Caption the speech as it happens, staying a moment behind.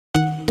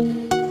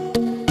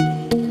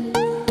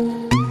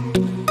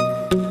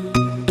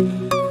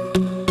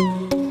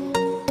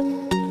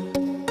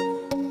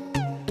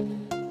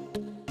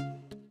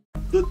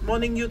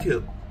morning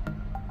YouTube,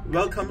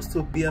 welcome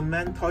to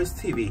Beaman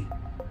ToysTV.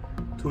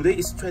 Today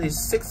is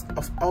 26th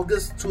of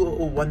August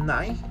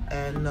 2019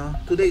 and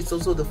today is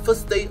also the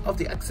first day of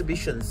the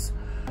exhibitions.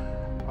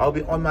 I'll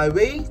be on my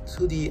way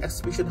to the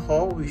exhibition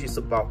hall, which is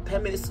about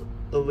 10 minutes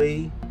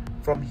away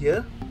from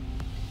here,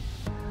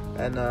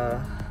 and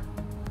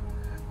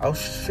I'll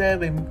share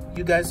with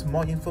you guys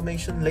more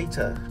information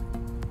later.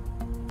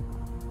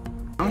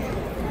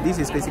 This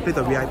is basically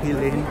the VIP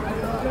lane,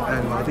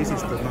 and this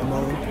is the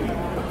normal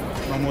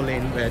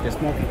lane where there's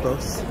more people.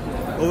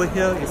 Over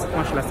here is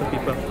much lesser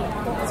people,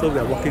 so we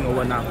are walking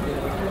over now.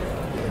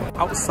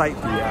 Outside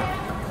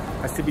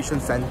the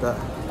exhibition center.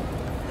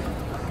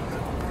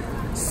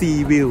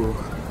 Sea view.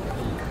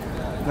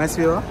 Nice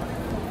view, huh?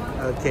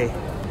 Okay.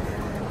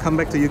 Come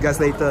back to you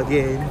guys later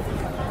again.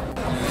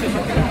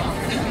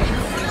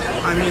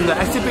 I'm in the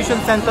exhibition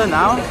center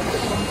now.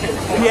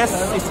 PS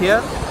is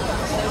here.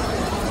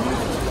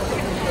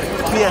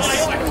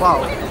 PS,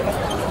 wow.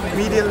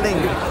 Media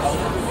link.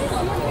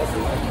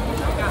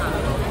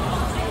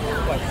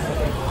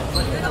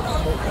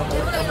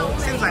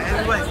 Seems like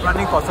everyone is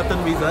running for a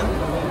certain reason,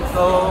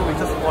 so we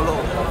just follow.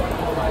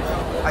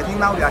 I think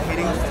now we are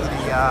heading to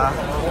the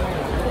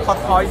hot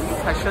toys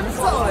section.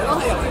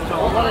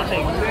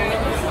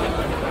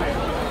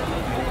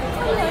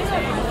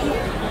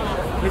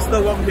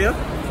 Mr. Wong here,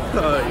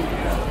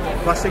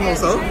 rushing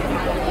also.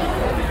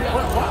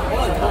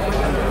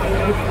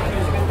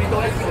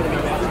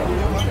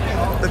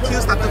 The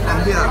queue started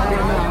from here.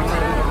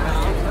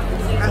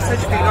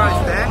 ACGHK is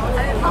there.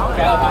 Oh,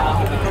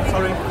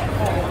 sorry.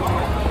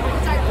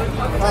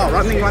 Oh,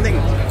 running.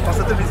 For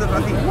certain reason,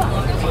 running.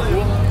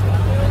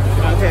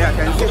 Okay, I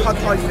can see hot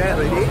toys there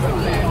already.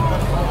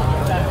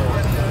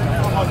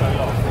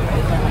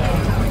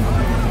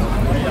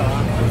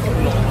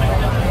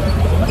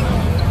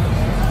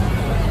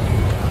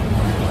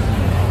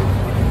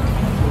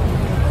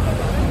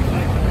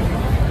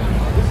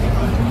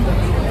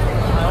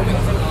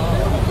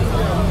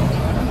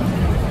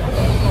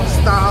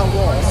 Star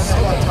Wars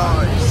hot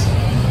toys.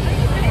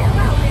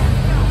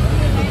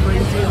 The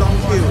crazy long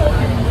queue.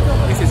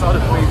 This is all the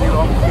crazy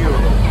long queue.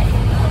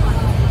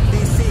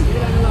 DC.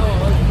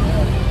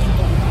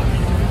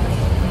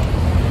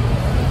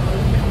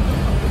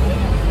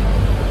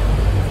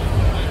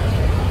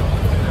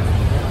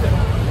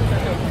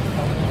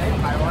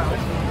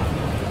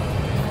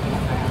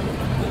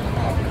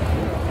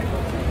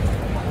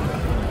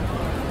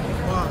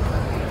 Wow.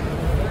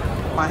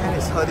 My hand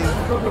is hurting.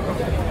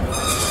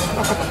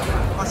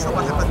 Not sure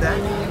what happened there.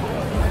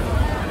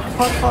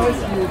 Hot toys,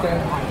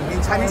 in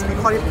Chinese we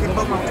call it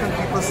People Mountain,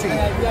 People Sea.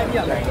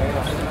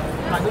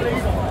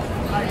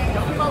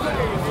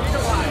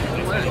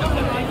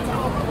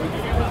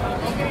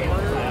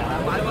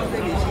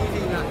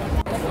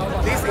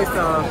 This is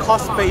the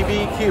Cos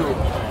Baby queue.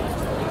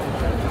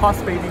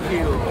 Cos Baby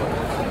queue.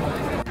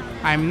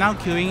 I'm now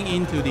queuing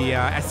into the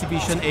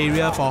exhibition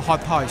area for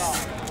hot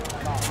toys.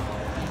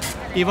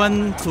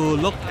 Even to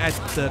look at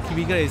the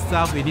figure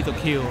itself, we need to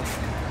queue.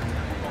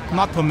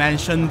 Not to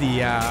mention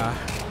the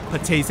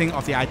purchasing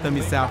of the item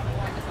itself.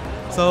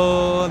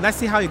 So let's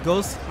see how it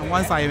goes.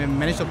 Once I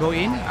manage to go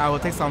in, I will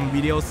take some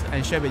videos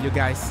and share with you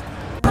guys.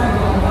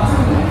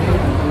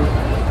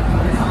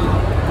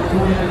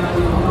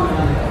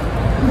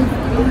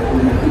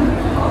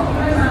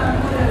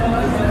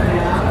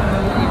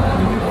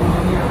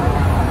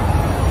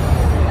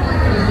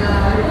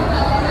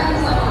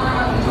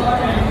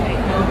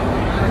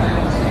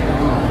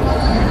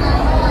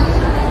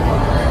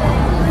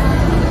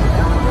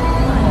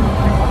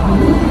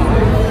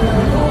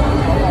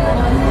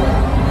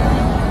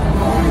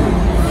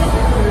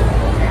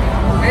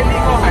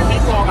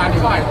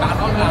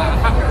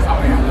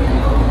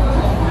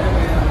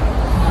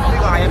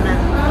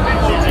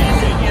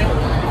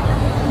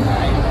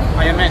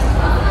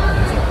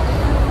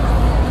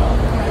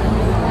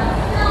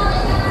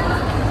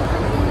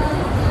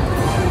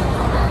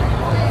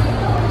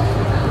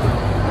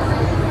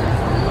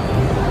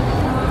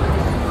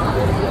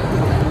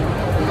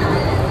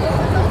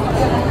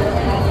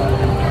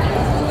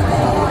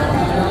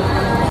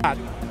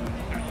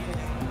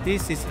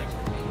 This is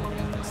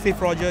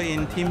Steve Rogers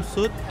in team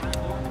suit,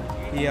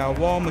 the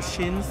War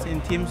Machines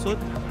in team suit,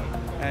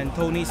 and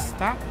Tony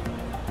Stark,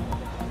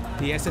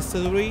 the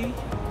accessory.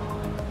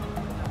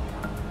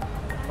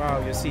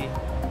 Wow, you see.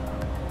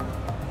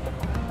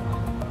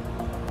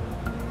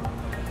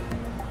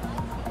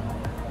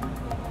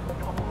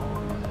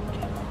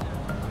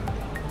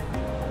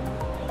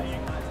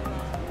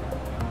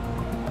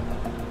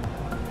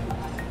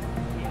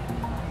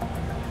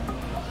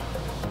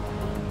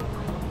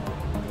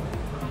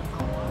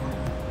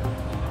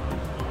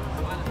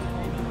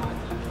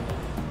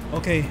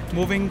 Okay,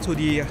 moving to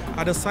the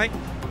other side.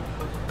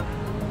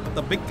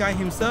 The big guy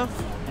himself,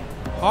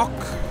 Hawk,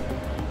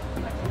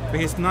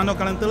 with his nano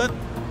gauntlet.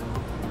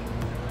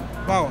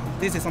 Wow,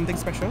 this is something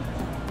special.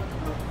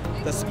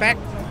 The spec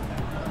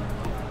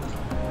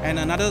and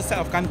another set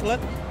of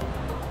gauntlet.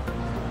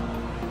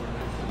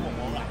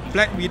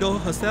 Black Widow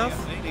herself.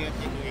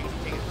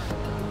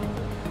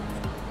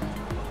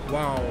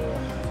 Wow,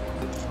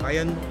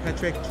 Iron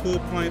Patrick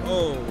 2.0.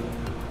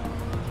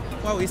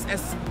 Wow, it's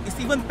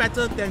even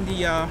better than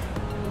the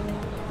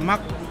Mark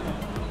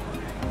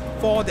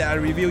 4 that I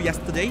reviewed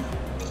yesterday.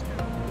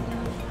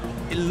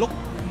 It looked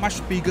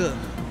much bigger,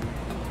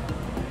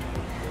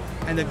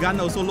 and the gun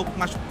also looked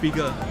much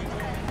bigger.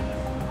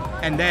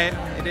 And there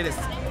it is,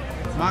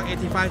 Mark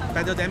 85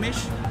 better damage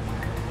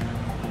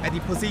at the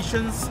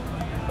positions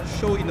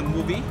shown in the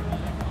movie.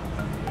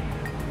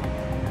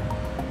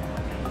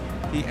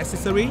 The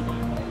accessory,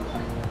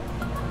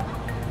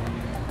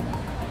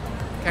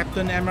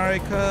 Captain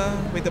America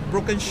with a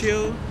broken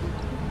shield,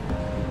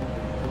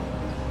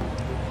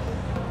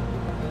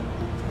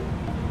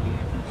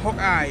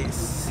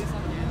 Hawkeyes,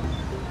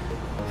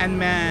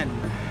 Ant-Man,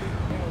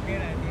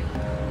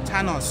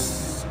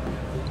 Thanos,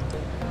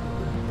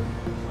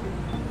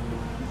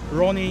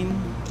 Ronin.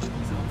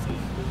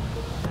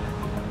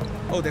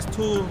 Oh, there's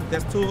two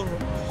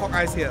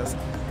Hawkeyes here.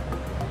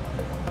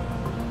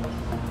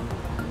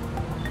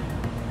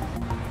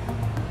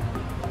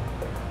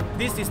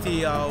 This is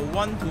the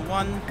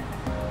 1-to-1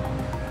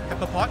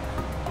 pepper pot.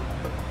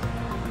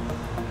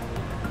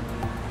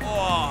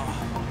 Oh,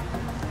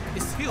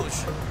 it's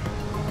huge.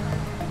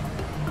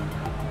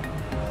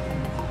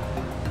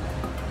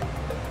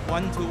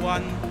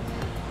 1-to-1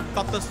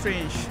 Doctor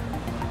Strange,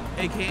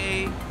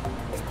 aka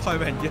Toy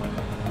Avenger.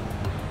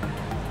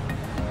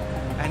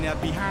 And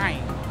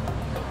behind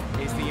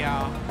is the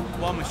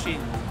War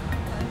Machine.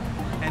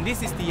 And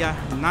this is the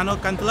Nano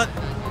Gauntlet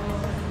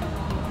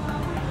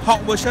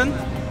Hawk version.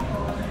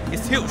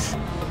 It's huge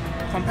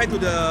compared to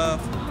the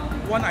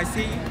one I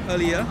see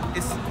earlier.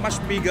 It's much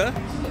bigger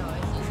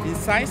in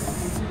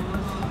size,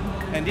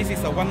 and this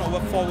is a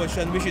 1/4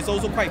 version, which is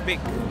also quite big.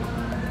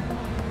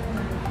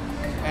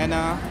 And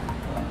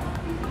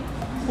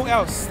who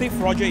else? Steve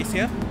Rogers is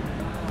here.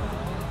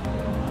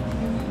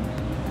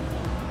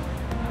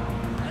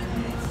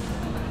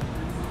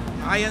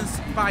 Iron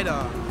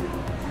Spider.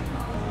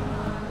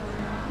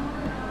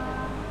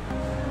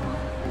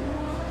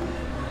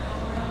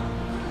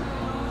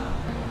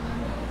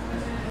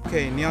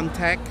 Okay, Neon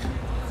Tech.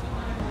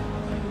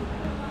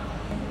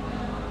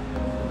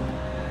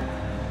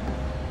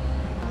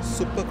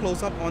 Super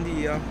close up on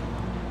the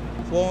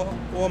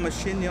War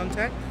Machine Neon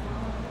Tech.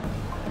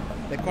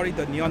 They call it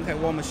the Neon Tech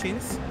War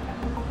Machines.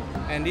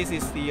 And this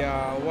is the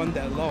one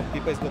that a lot of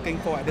people is looking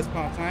for at this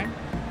point of time.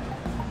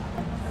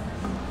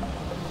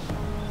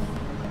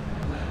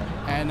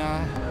 And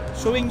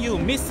showing you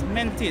Miss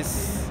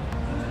Mantis.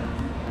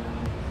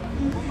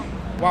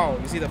 Wow,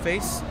 you see the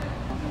face?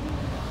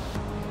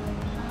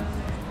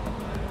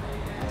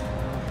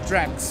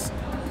 Drax,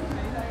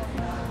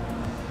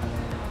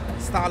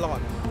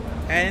 Star-Lord,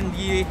 and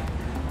the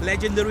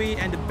legendary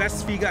and the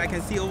best figure I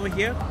can see over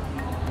here,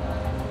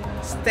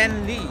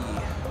 Stan Lee.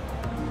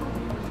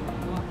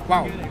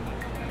 Wow,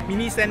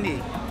 mini Stan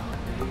Lee.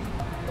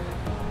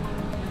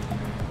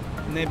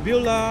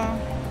 Nebula,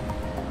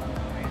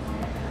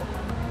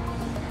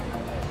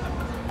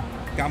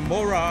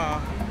 Gamora,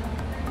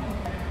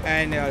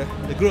 and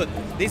the Groot.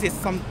 This is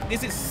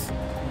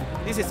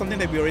something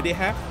that we already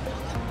have.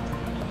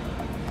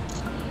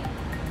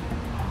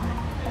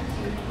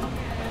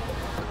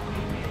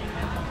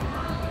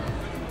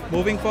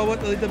 Moving forward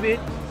a little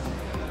bit,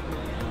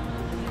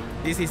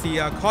 this is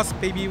the Cos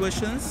Baby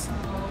versions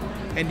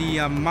and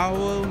the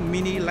Marvel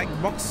Mini Light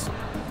Box.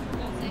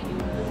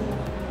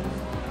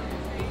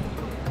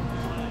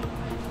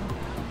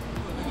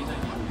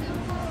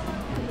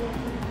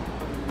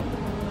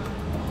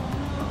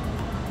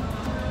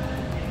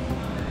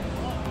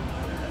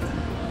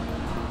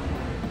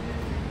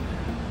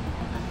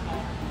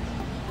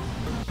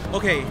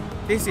 Okay,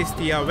 this is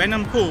the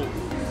Venom pool.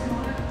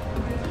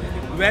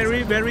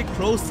 Very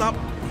close up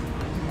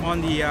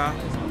on the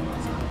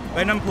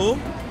Venom pool.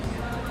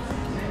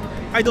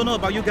 I don't know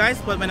about you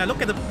guys, but when I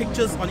look at the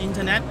pictures on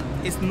internet,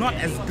 it's not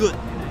as good.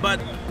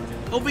 But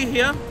over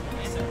here,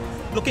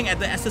 looking at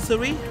the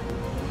accessory,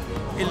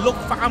 it looks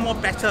far more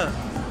better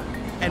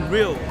and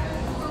real.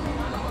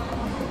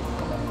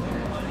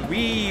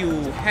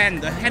 Real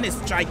hand. The hand is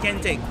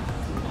gigantic,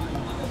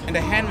 and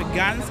the hand with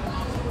guns.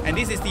 And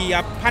this is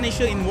the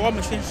Punisher in War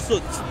Machine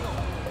suit.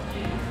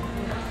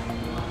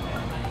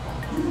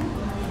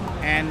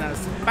 And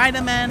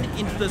Spider-Man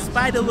into the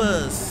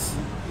Spider-Verse.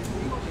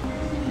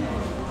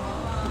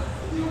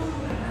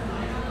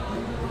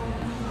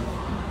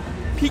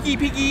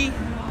 Piggy.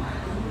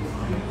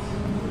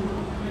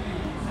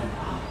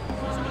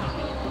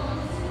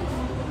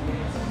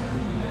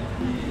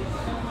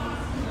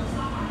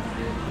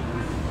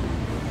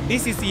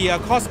 This is the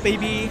Cos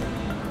Baby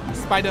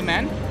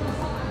Spider-Man.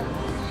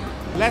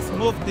 Let's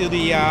move to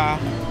the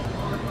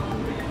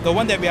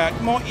one that we are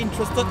more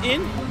interested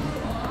in.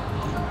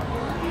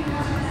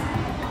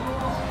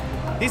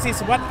 This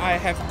is what I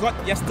have got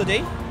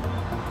yesterday.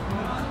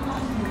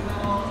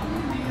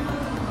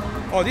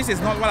 Oh, this is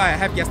not what I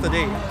have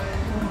yesterday.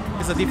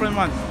 It's a different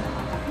one.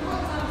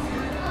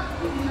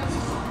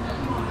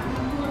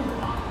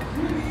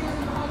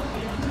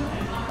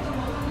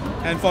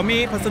 And for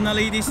me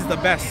personally, this is the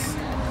best.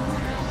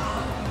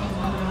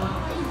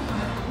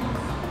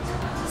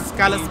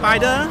 Scarlet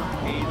Spider.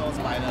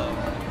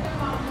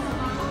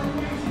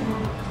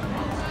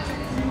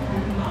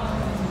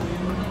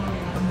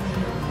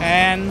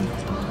 And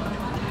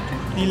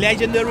the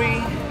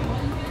legendary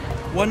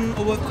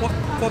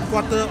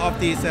 1/4 of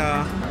this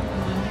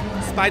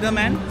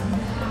Spider-Man.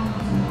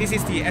 This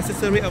is the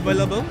accessory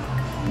available.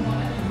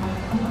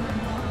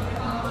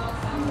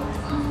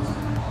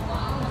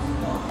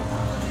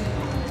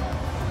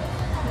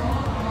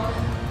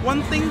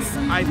 One thing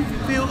I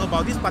feel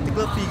about these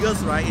particular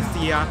figures, right, is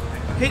the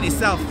head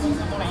itself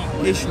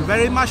is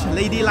very much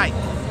ladylike,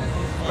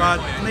 but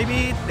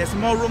maybe there's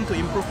more room to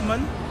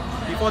improvement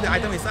before the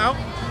item is out.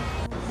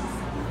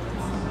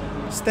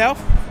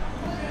 Stealth,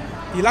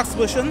 deluxe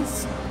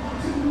versions.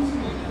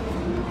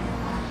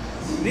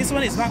 This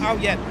one is not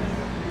out yet.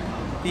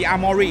 The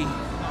Armory.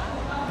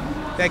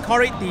 They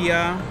call it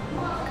the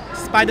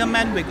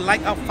Spider-Man with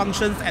light up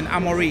functions and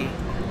Armory.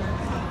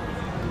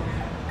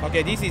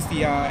 Okay, this is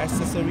the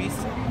accessories,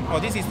 or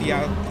this is the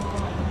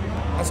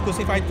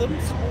exclusive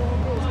items.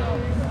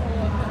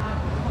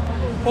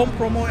 Home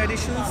promo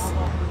editions.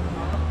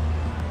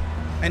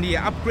 And the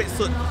upgrade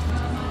suit.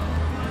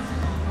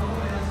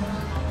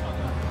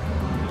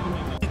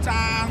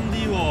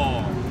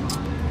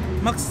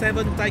 Mark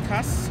 7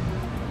 diecast,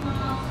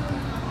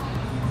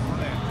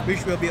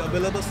 which will be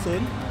available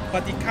soon,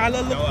 but the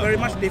color looks very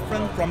much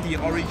different from the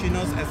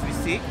originals as we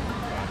see.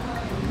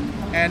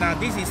 And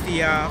this is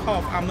the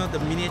Hall of Armor, the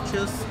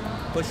miniatures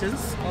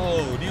versions.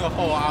 Oh, this is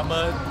Hall of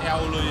Armor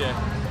L.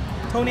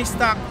 Tony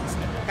Stark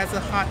has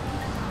a heart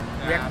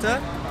reactor,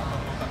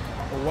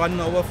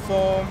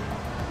 1/4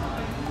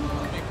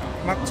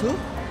 Mark II,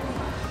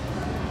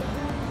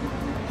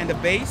 and the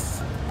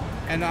base.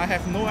 And I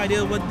have no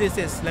idea what this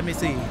is. Let me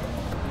see.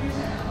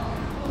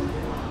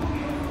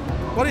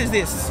 What is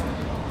this?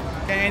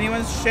 Can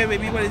anyone share with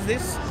me what is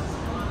this?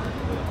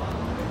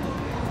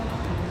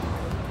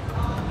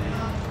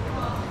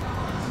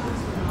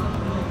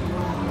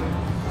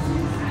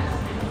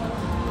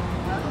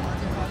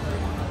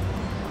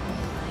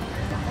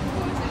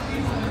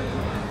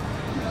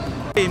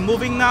 Okay,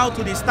 moving now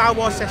to the Star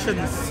Wars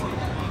sessions.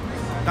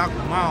 Dark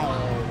Maul.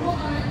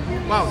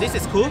 Wow, this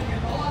is cool.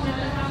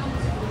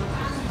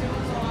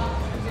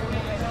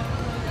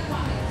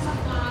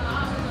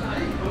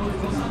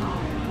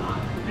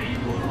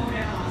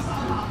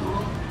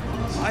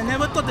 I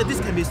never thought that this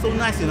can be so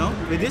nice, you know,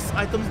 with these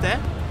items there.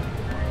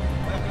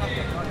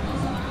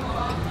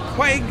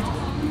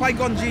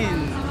 Qui-Gon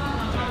Jinn.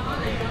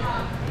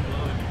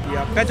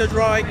 Yeah, battle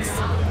droids.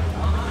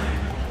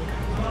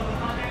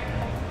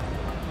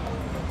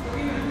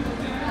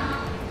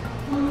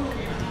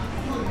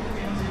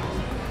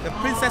 The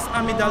Princess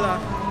Amidala.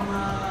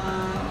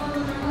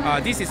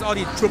 This is all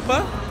the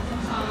trooper.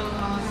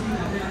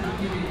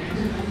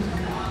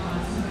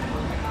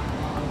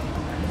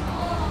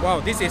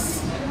 Wow, this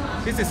is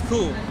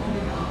cool.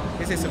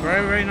 This is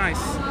very, very nice.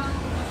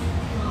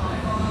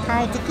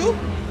 Count Dooku.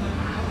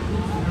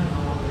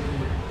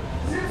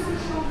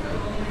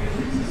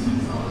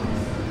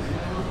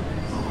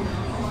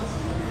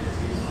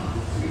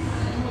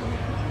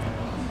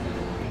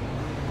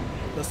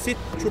 The Sith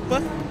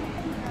Trooper.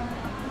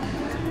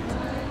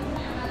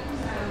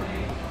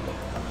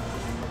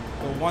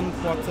 The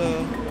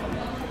 1/4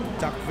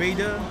 Darth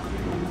Vader.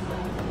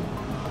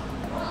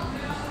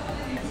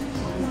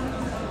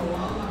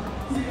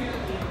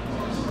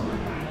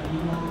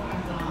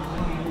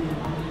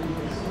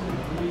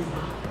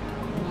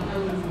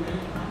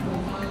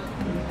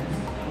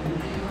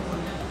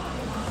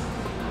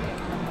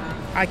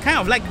 I kind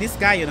of like this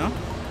guy, you know.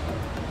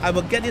 I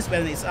will get this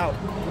when it's out.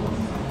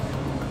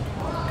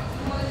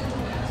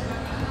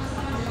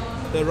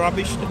 The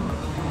rubbish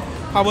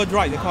power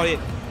droid, they call it.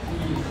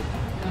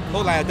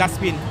 Look like a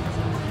dustbin.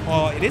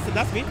 Or it is a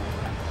dustbin.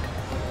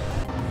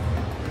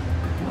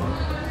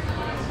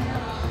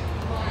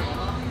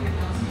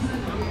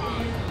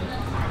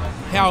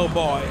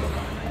 Hellboy.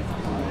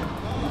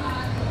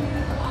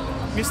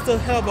 Mr.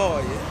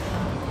 Hellboy.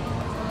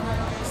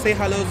 Say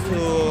hello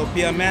to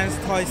Beaman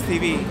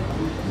ToysTV.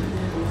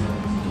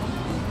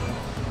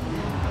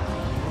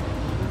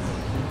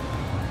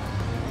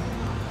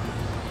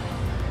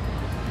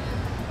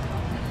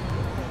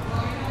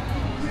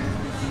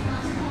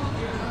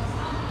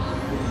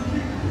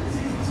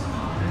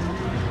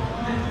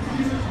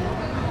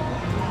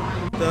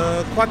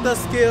 The quarter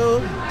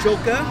scale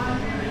Joker.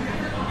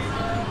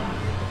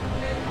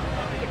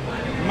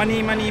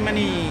 Money, money,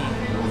 money.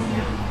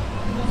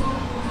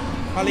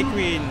 Harley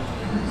Quinn.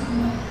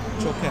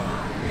 Joker.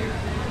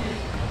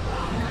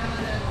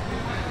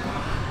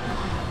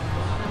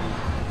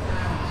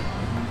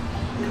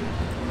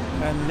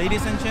 And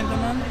ladies and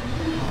gentlemen,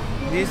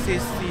 this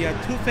is the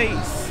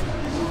Two-Face.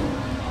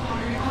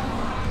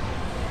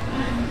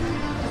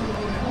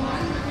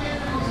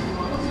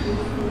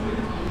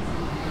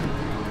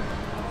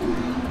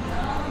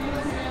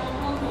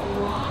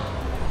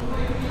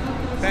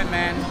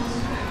 Batman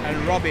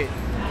and Robin.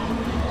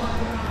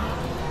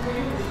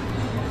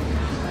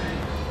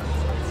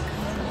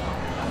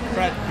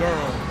 Fred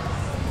Girl.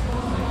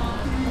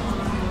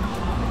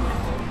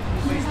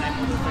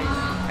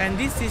 And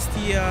this is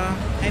the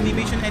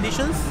animation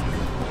editions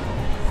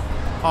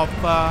of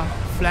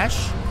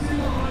Flash.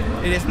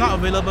 It is not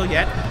available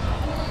yet.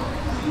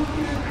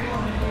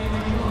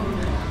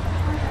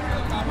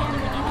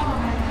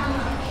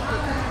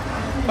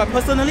 But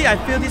personally, I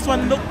feel this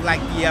one looked like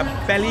the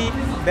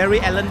Barry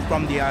Allen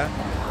from the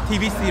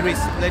TV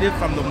series, later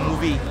from the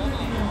movie.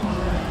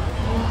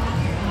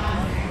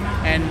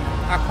 And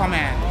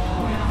Aquaman.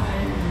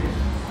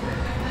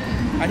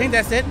 I think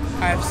that's it.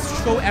 I've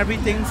shown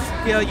everything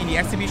here in the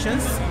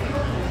exhibitions.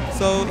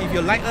 So if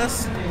you like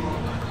us,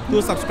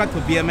 do subscribe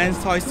to Beaman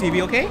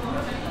ToysTV, okay?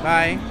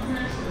 Bye.